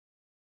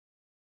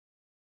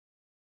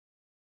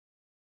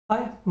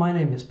Hi, my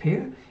name is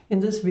Per. In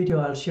this video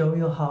I'll show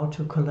you how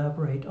to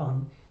collaborate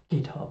on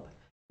GitHub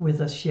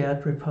with a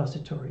shared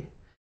repository.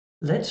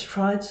 Let's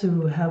try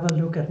to have a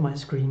look at my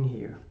screen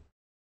here.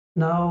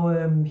 Now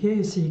here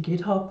you see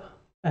GitHub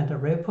and a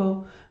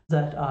repo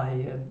that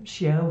I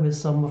share with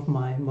some of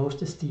my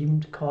most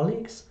esteemed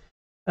colleagues.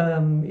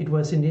 It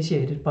was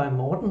initiated by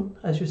Morten,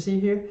 as you see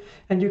here,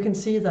 and you can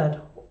see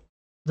that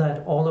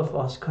all of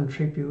us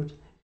contribute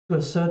to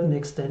a certain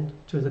extent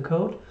to the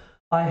code.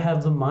 I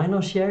have the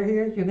minor share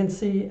here, you can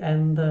see,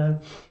 and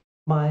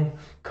my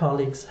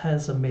colleagues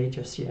has a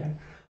major share.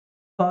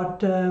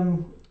 But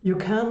you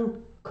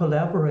can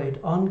collaborate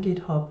on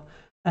GitHub,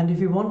 and if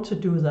you want to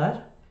do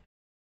that,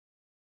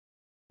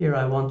 here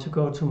I want to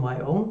go to my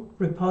own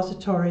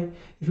repository.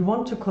 If you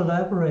want to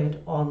collaborate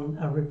on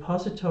a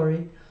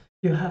repository,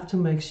 you have to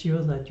make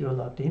sure that you're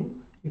logged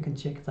in. You can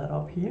check that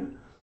up here.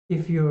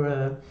 If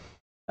you're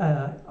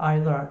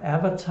either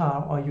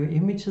avatar or your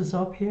image is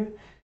up here,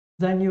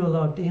 then you're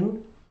logged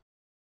in.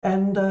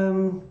 And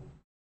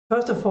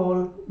first of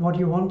all, what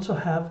you want to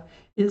have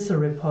is a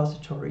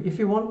repository. If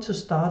you want to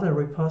start a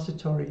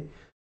repository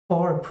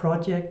for a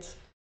project,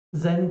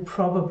 then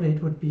probably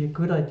it would be a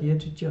good idea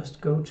to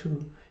just go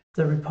to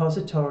the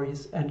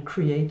repositories and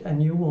create a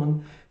new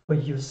one for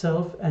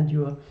yourself and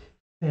your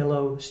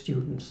fellow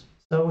students.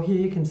 So here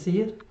you can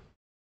see it,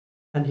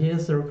 and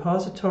here's the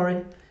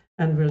repository,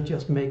 and we'll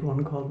just make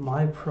one called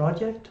My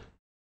Project.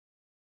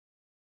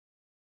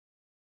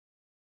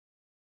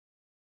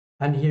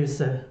 And here's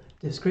the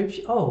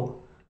description.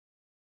 Oh,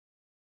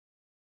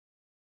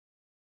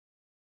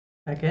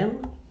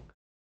 again,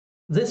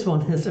 this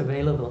one is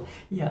available.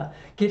 Yeah,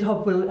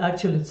 GitHub will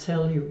actually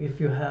tell you if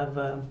you have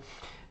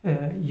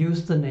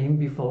used the name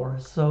before.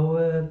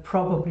 So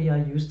probably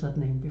I used that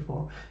name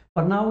before.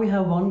 But now we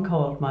have one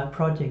called My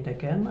Project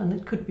again, and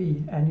it could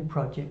be any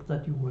project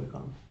that you work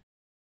on.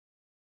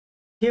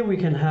 Here we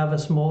can have a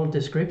small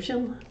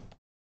description.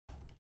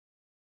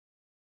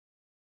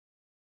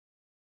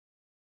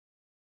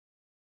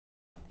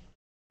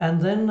 And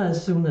then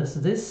as soon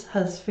as this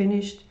has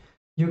finished,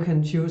 you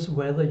can choose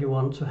whether you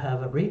want to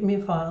have a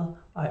README file.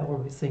 I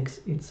always think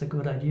it's a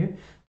good idea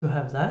to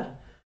have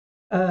that.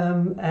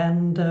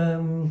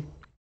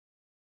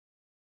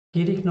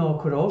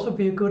 Gitignore could also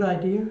be a good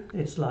idea.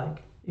 It's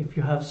like if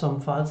you have some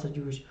files that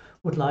you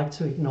would like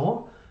to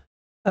ignore.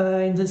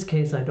 In this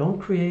case, I don't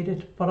create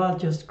it, but I'll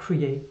just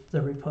create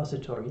the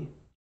repository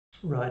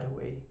right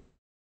away.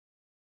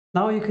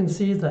 Now you can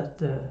see that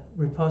the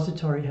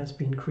repository has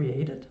been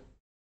created.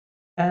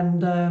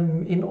 And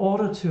in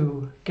order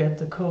to get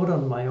the code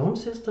on my own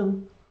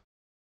system,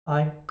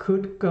 I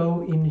could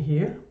go in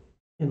here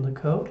in the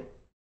code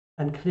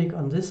and click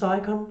on this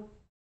icon,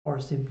 or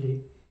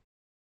simply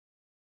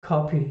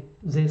copy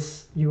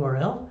this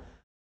URL.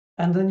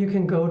 And then you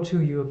can go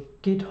to your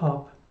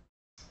GitHub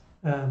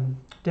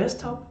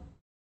Desktop.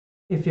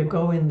 If you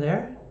go in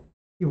there,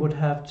 you would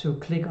have to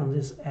click on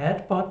this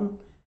Add button.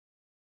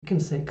 You can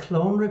say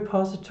Clone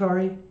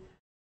Repository,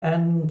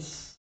 and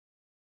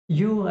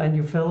you and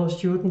your fellow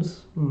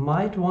students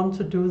might want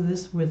to do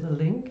this with a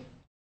link.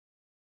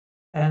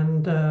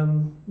 And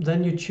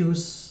then you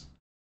choose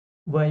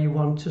where you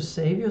want to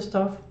save your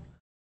stuff.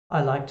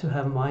 I like to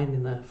have mine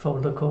in a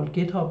folder called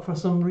GitHub for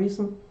some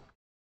reason.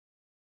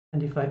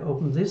 And if I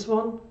open this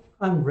one,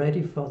 I'm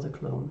ready for the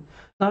clone.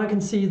 Now I can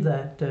see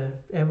that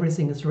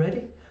everything is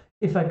ready.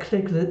 If I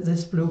click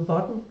this blue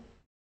button,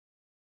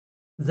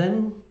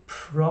 then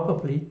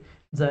probably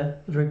the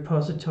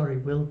repository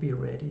will be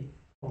ready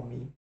for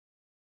me.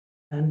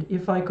 And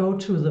if I go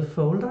to the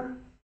folder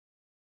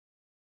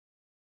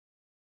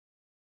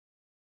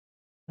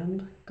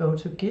and go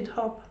to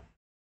GitHub,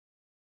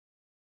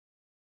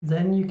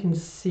 then you can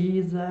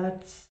see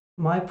that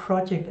my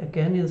project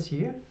again is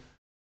here.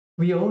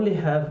 We only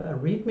have a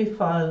README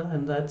file,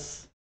 and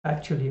that's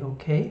actually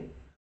okay.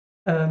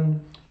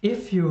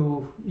 If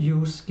you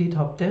use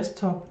GitHub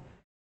Desktop,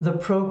 the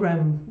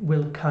program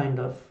will kind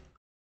of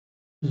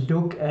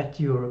look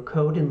at your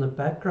code in the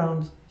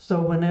background.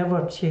 So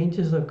whenever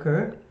changes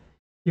occur,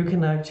 you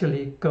can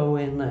actually go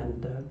in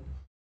and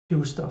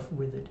do stuff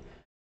with it.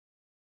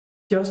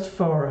 Just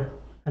for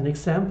an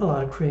example,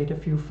 I'll create a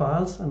few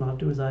files, and I'll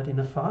do that in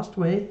a fast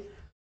way.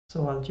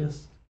 So I'll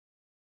just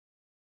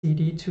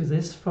cd to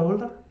this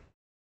folder.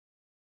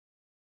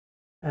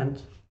 And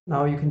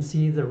now you can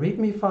see the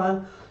README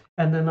file.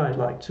 And then I'd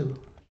like to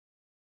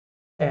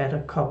add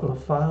a couple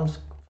of files,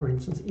 for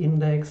instance,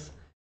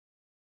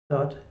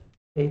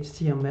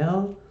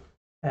 index.html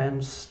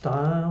and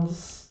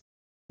styles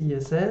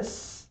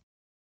CSS,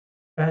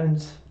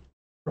 and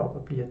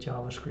probably a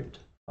JavaScript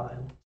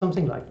file,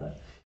 something like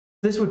that.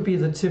 This would be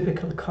the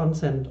typical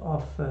content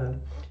of a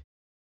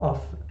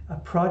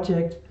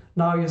project.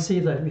 Now you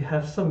see that we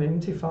have some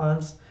empty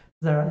files.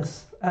 There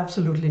is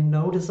absolutely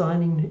no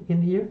designing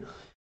in here,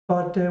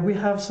 but we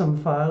have some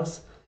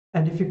files.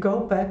 And if you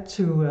go back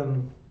to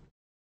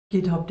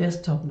GitHub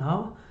Desktop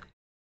now,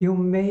 you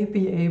may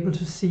be able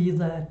to see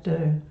that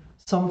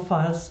some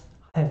files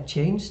have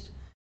changed.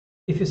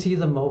 If you see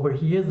them over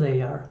here,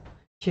 they are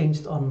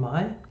changed on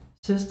my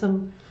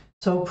system.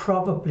 So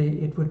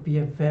probably it would be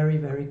a very,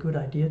 very good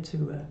idea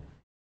to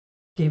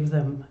give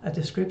them a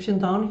description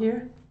down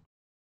here.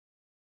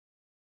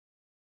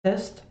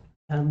 Test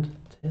and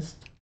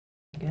test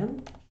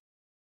again.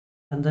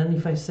 And then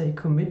if I say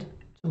commit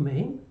to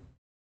main,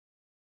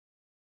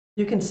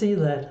 you can see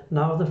that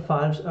now the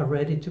files are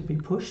ready to be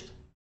pushed.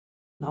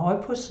 Now I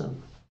push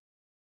them.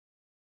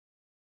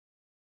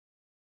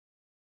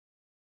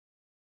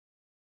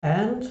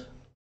 And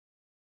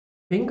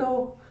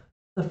bingo,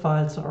 the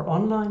files are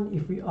online.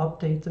 If we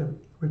update the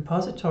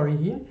repository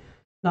here,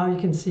 now you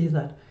can see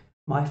that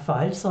my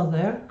files are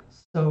there.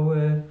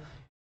 So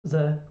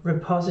the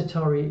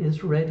repository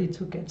is ready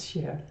to get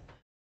shared.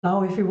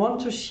 Now, if you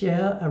want to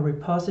share a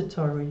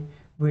repository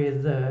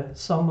with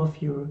some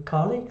of your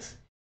colleagues,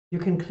 you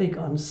can click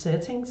on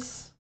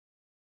Settings,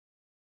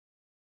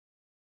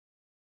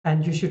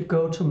 and you should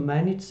go to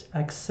Manage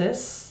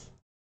Access,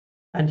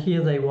 and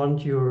here they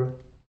want your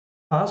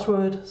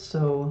password,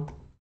 so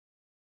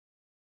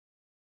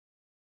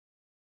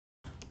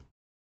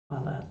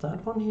I'll add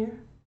that one here.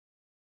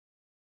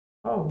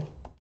 Oh.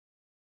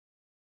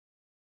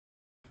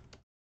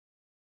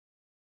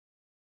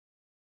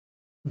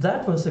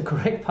 That was the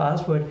correct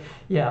password.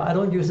 Yeah, I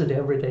don't use it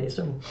every day,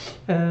 so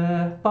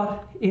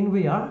but in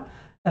we are,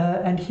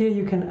 and here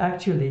you can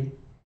actually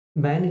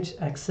manage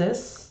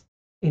access,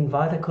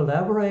 invite a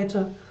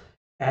collaborator,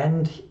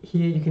 and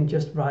here you can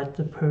just write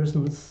the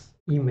person's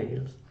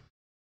emails.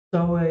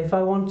 So if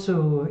I want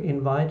to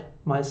invite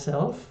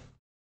myself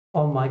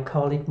or my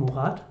colleague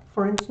Murat,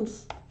 for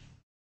instance,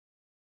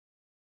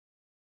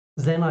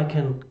 then I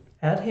can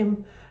add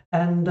him,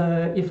 and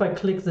if I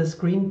click this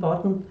green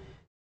button,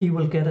 he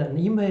will get an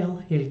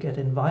email, he'll get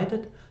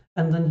invited,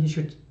 and then he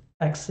should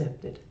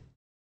accept it.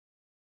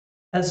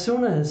 As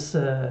soon as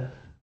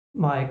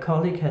my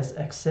colleague has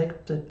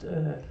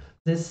accepted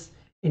this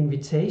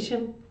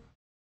invitation,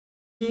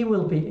 he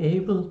will be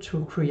able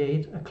to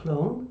create a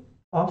clone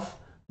of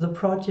the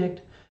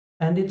project,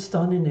 and it's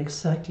done in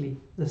exactly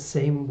the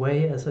same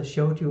way as I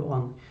showed you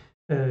on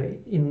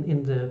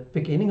in the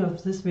beginning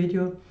of this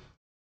video.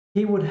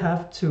 He would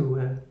have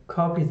to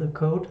copy the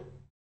code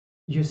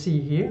you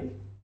see here.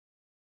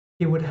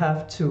 He would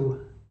have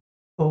to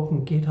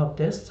open Github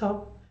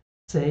Desktop,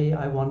 say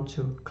I want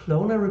to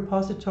clone a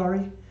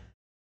repository,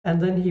 and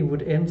then he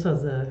would enter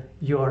the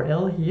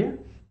URL here.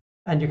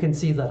 And you can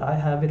see that I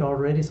have it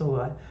already,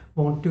 so I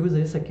won't do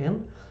this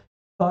again.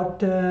 But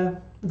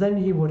then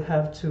he would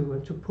have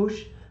to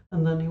push,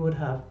 and then he would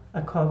have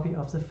a copy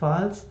of the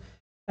files.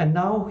 And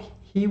now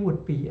he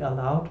would be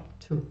allowed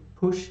to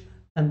push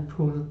and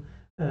pull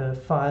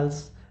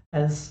files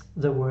as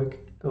the work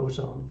goes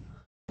on.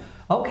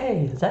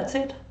 Okay, that's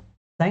it.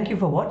 Thank you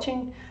for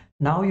watching.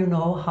 Now you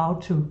know how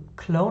to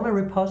clone a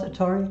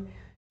repository,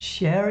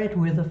 share it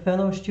with a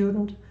fellow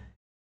student,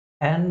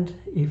 and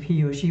if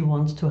he or she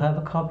wants to have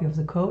a copy of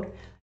the code,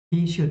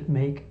 he should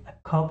make a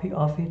copy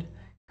of it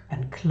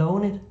and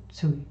clone it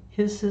to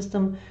his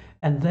system,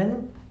 and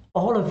then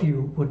all of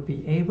you would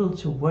be able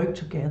to work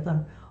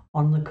together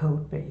on the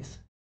code base.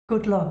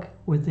 Good luck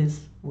with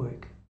this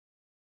work.